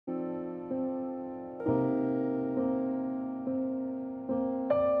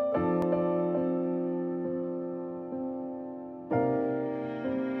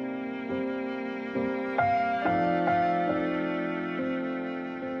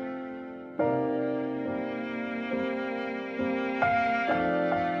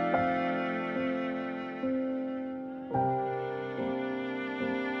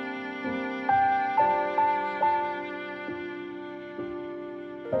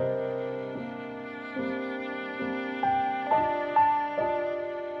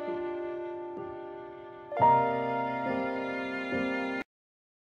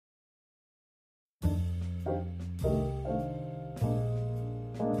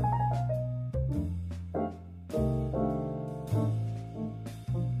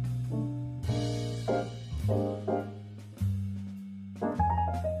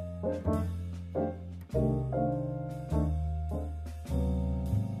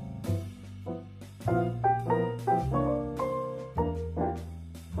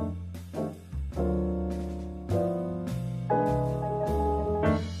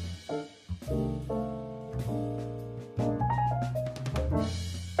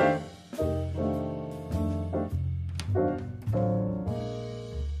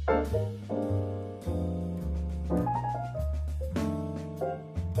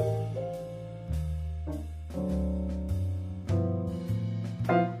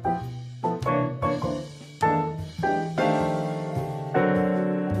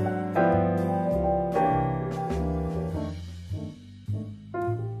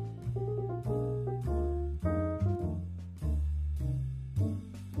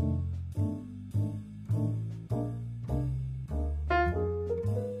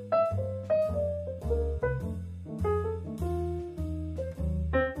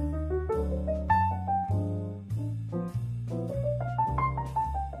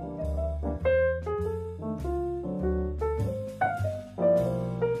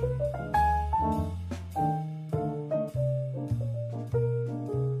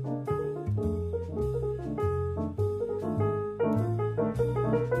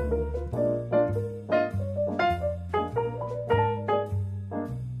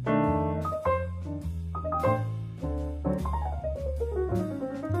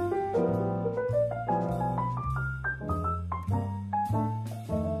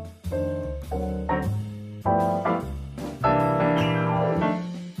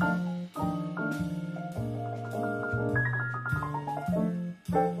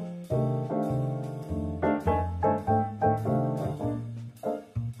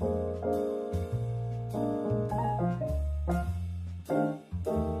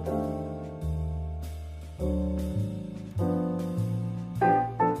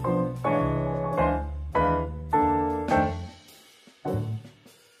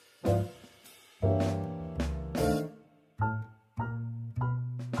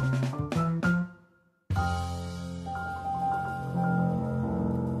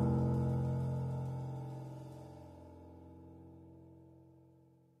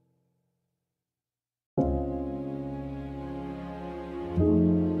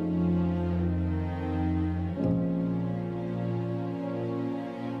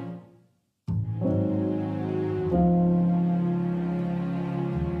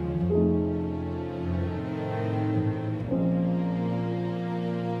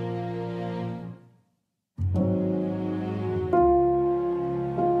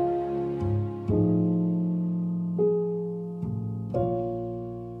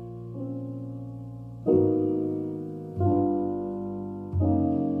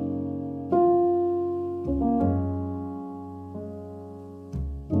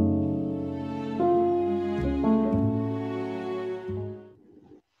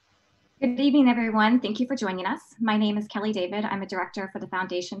Good evening, everyone. Thank you for joining us. My name is Kelly David. I'm a director for the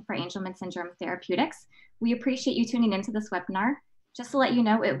Foundation for Angelman Syndrome Therapeutics. We appreciate you tuning into this webinar. Just to let you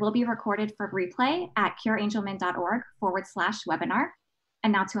know, it will be recorded for replay at cureangelman.org/webinar.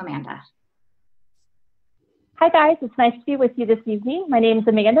 And now to Amanda. Hi, guys. It's nice to be with you this evening. My name is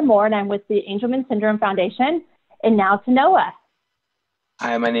Amanda Moore, and I'm with the Angelman Syndrome Foundation. And now to Noah.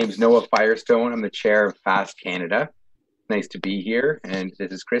 Hi, my name is Noah Firestone. I'm the chair of FAST Canada. Nice to be here. And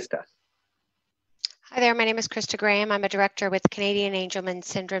this is Krista. Hi there, my name is Krista Graham. I'm a director with the Canadian Angelman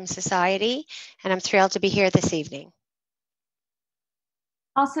Syndrome Society, and I'm thrilled to be here this evening.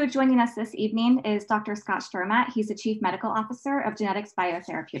 Also joining us this evening is Dr. Scott Stromatt. He's the Chief Medical Officer of GeneTx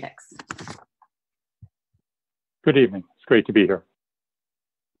Biotherapeutics. Good evening. It's great to be here.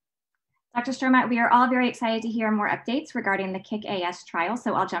 Dr. Stromatt, we are all very excited to hear more updates regarding the KICK-AS trial,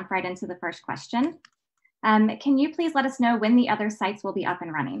 so I'll jump right into the first question. Can you please let us know when the other sites will be up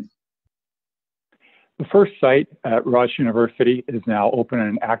and running? The first site at Rush University is now open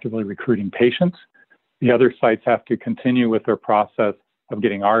and actively recruiting patients. The other sites have to continue with their process of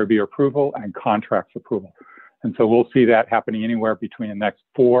getting RB approval and contracts approval. And so we'll see that happening anywhere between the next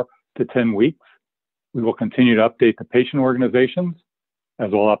 4 to 10 weeks. We will continue to update the patient organizations,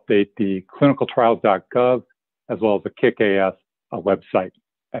 as well as update the clinicaltrials.gov, as well as the KICK-AS website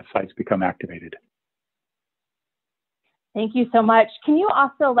as sites become activated. Thank you so much. Can you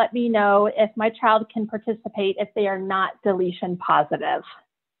also let me know if my child can participate if they are not deletion positive?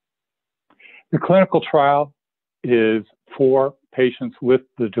 The clinical trial is for patients with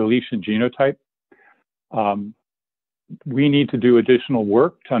the deletion genotype. We need to do additional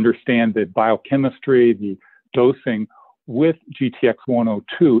work to understand the biochemistry, the dosing with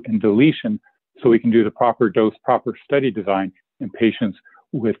GTX-102 in deletion, so we can do the proper dose, proper study design in patients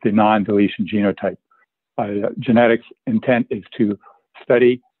with the non-deletion genotype. GeneTx intent is to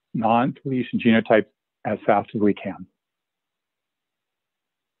study non-deletion genotypes as fast as we can.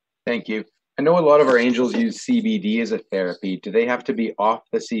 Thank you. I know a lot of our angels use CBD as a therapy. Do they have to be off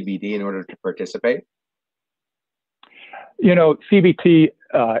the CBD in order to participate? You know, CBT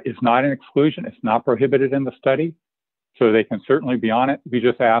is not an exclusion. It's not prohibited in the study, so they can certainly be on it. We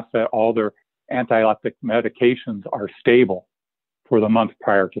just ask that all their anti-epileptic medications are stable for the month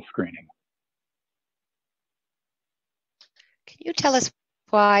prior to screening. Can you tell us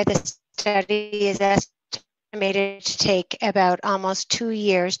why the study is estimated to take about almost 2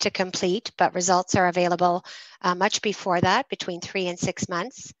 years to complete, but results are available much before that, between 3 and 6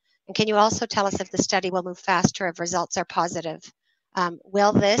 months? And can you also tell us if the study will move faster if results are positive?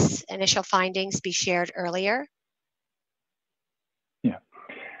 Will this initial findings be shared earlier? Yeah.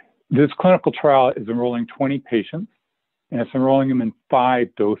 This clinical trial is enrolling 20 patients, and it's enrolling them in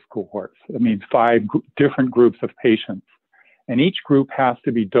 5 dose cohorts. That means 5 different groups of patients. And each group has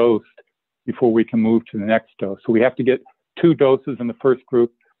to be dosed before we can move to the next dose. So we have to get 2 doses in the first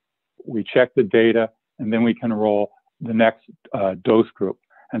group. We check the data, and then we can enroll the next dose group.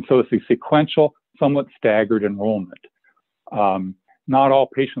 And so it's a sequential, somewhat staggered enrollment. Not all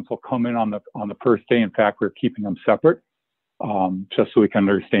patients will come in on the first day. In fact, we're keeping them separate just so we can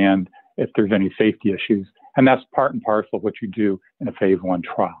understand if there's any safety issues. And that's part and parcel of what you do in a phase 1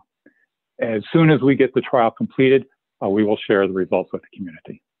 trial. As soon as we get the trial completed, we will share the results with the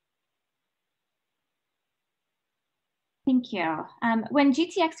community. Thank you. When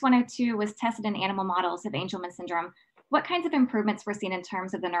GTX-102 was tested in animal models of Angelman syndrome, what kinds of improvements were seen in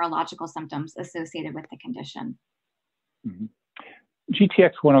terms of the neurological symptoms associated with the condition? Mm-hmm.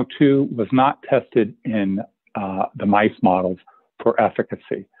 GTX-102 was not tested in the mice models for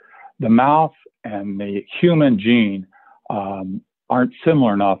efficacy. The mouse and the human gene aren't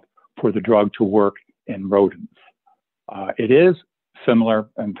similar enough for the drug to work in rodents. It is similar,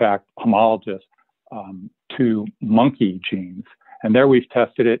 in fact, homologous to monkey genes, and there we've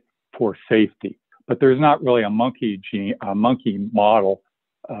tested it for safety. But there's not really a monkey model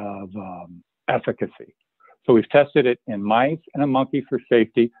of efficacy. So we've tested it in mice and a monkey for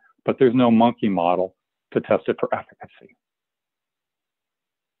safety, but there's no monkey model to test it for efficacy.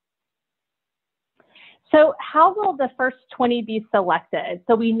 So how will the first 20 be selected?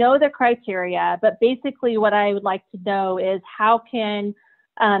 So we know the criteria, but basically what I would like to know is how can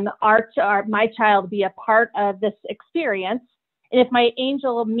my child be a part of this experience? And if my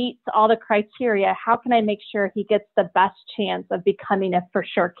angel meets all the criteria, how can I make sure he gets the best chance of becoming a for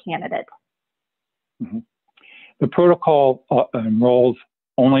sure candidate? Mm-hmm. The protocol enrolls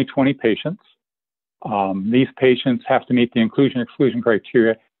only 20 patients. These patients have to meet the inclusion-exclusion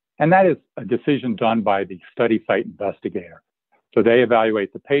criteria, and that is a decision done by the study site investigator. So they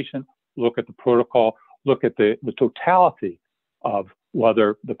evaluate the patient, look at the protocol, look at the totality of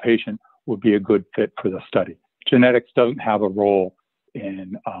whether the patient would be a good fit for the study. GeneTx doesn't have a role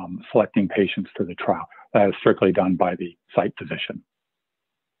in selecting patients for the trial. That is strictly done by the site physician.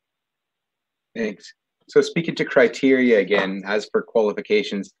 Thanks. So speaking to criteria again, as for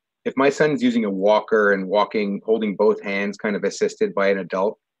qualifications, if my son's using a walker and holding both hands, kind of assisted by an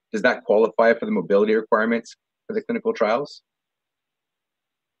adult, does that qualify for the mobility requirements for the clinical trials?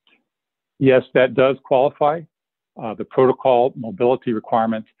 Yes, that does qualify. The protocol mobility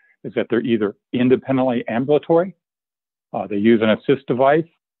requirements is that they're either independently ambulatory, they use an assist device,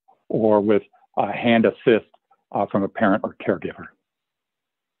 or with a hand assist from a parent or caregiver.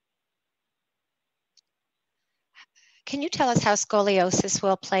 Can you tell us how scoliosis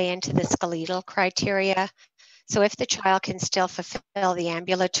will play into the skeletal criteria? So if the child can still fulfill the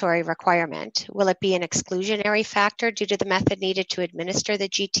ambulatory requirement, will it be an exclusionary factor due to the method needed to administer the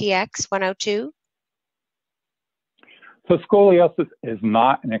GTX-102? So scoliosis is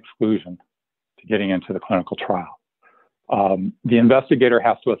not an exclusion to getting into the clinical trial. The investigator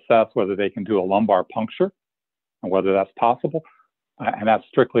has to assess whether they can do a lumbar puncture and whether that's possible, and that's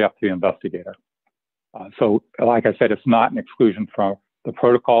strictly up to the investigator. So like I said, it's not an exclusion from the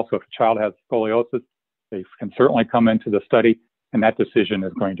protocol. So if a child has scoliosis, they can certainly come into the study, and that decision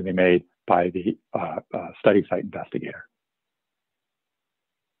is going to be made by the study site investigator.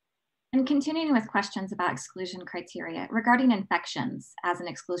 And continuing with questions about exclusion criteria, regarding infections as an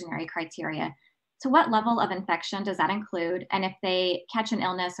exclusionary criteria, to what level of infection does that include? And if they catch an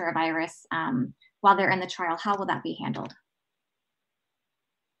illness or a virus while they're in the trial, how will that be handled?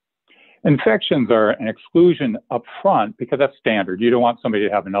 Infections are an exclusion up front because that's standard. You don't want somebody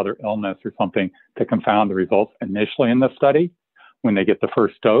to have another illness or something to confound the results initially in the study when they get the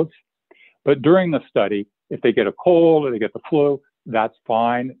first dose. But during the study, if they get a cold or they get the flu, that's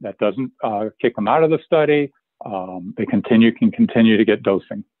fine. That doesn't kick them out of the study. They can continue to get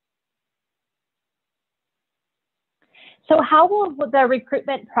dosing. So how will the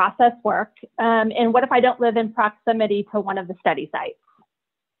recruitment process work? And what if I don't live in proximity to one of the study sites?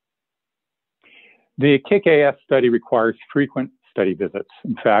 The KICK-AS study requires frequent study visits.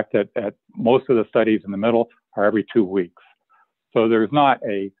 In fact, at most of the studies in the middle are every 2 weeks. So there's not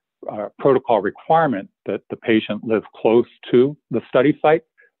a protocol requirement that the patient live close to the study site.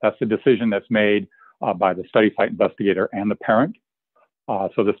 That's a decision that's made by the study site investigator and the parent.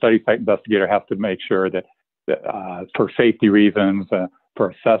 So the study site investigator has to make sure that for safety reasons,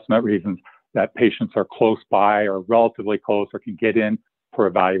 for assessment reasons, that patients are close by or relatively close or can get in for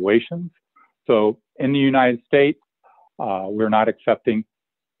evaluations. So in the United States, we're not accepting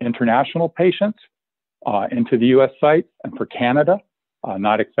international patients into the US site, and for Canada,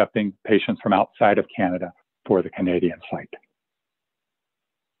 not accepting patients from outside of Canada for the Canadian site.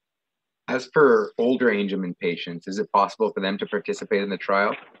 As for older Angelman patients, is it possible for them to participate in the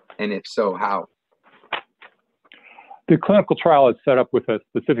trial? And if so, how? The clinical trial is set up with a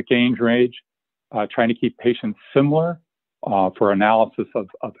specific age range, trying to keep patients similar for analysis of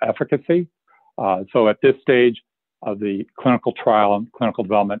efficacy. So at this stage, of the clinical trial and clinical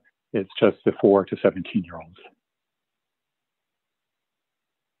development is just the 4 to 17-year-olds.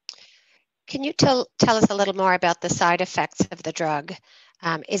 Can you tell us a little more about the side effects of the drug?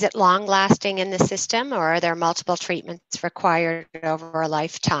 Is it long-lasting in the system, or are there multiple treatments required over a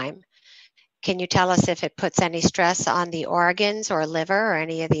lifetime? Can you tell us if it puts any stress on the organs or liver or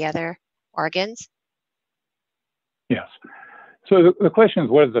any of the other organs? Yes. So the question is,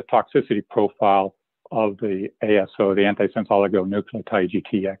 what is the toxicity profile of the ASO, the antisense oligonucleotide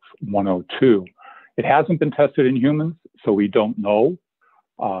GeneTx 102? It hasn't been tested in humans, so we don't know.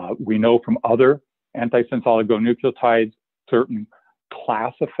 We know from other antisense oligonucleotides certain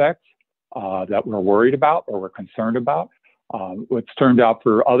class effects that we're worried about or we're concerned about. What's turned out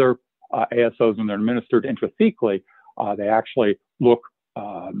for other ASOs, when they're administered intrathecally, they actually look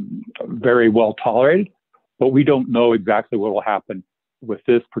very well tolerated, but we don't know exactly what will happen with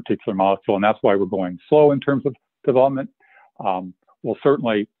this particular molecule, and that's why we're going slow in terms of development. We'll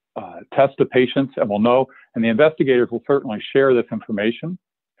certainly test the patients, and we'll know, and the investigators will certainly share this information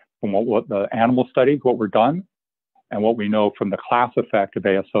from what the animal studies, what were done, and what we know from the class effect of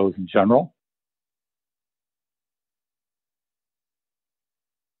ASOs in general.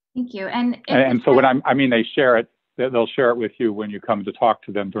 Thank you. And so when I mean they share it, they'll share it with you when you come to talk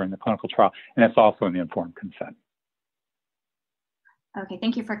to them during the clinical trial, and it's also in the informed consent. Okay,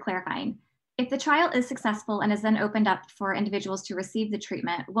 thank you for clarifying. If the trial is successful and is then opened up for individuals to receive the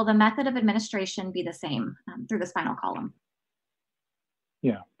treatment, will the method of administration be the same through the spinal column?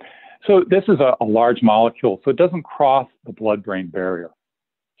 Yeah. So this is a large molecule, so it doesn't cross the blood-brain barrier.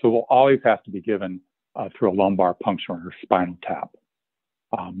 So it will always have to be given through a lumbar puncture or spinal tap.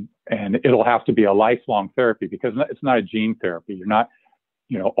 And it'll have to be a lifelong therapy because it's not a gene therapy. You're not,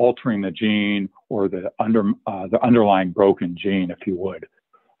 altering the gene or the underlying broken gene, if you would.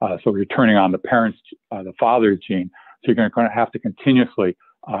 So you're turning on the father's gene. So you're going to have to continuously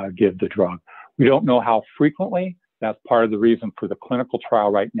give the drug. We don't know how frequently. That's part of the reason for the clinical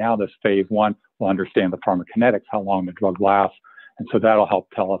trial right now. This phase 1 will understand the pharmacokinetics, how long the drug lasts, and so that'll help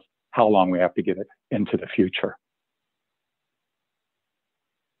tell us how long we have to give it into the future.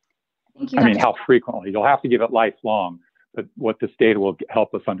 Thank you, I mean, how frequently? You'll have to give it lifelong, but what this data will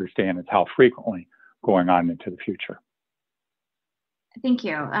help us understand is how frequently going on into the future. Thank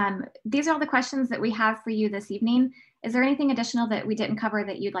you. These are all the questions that we have for you this evening. Is there anything additional that we didn't cover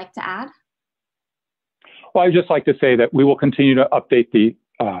that you'd like to add? Well, I'd just like to say that we will continue to update the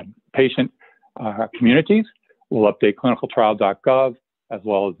patient communities. We'll update clinicaltrial.gov as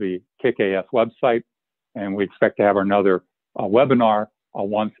well as the KICK-AS website, and we expect to have another webinar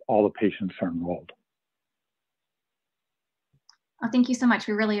once all the patients are enrolled. Well, thank you so much.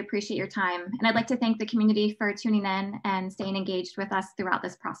 We really appreciate your time. And I'd like to thank the community for tuning in and staying engaged with us throughout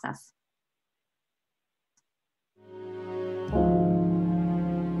this process.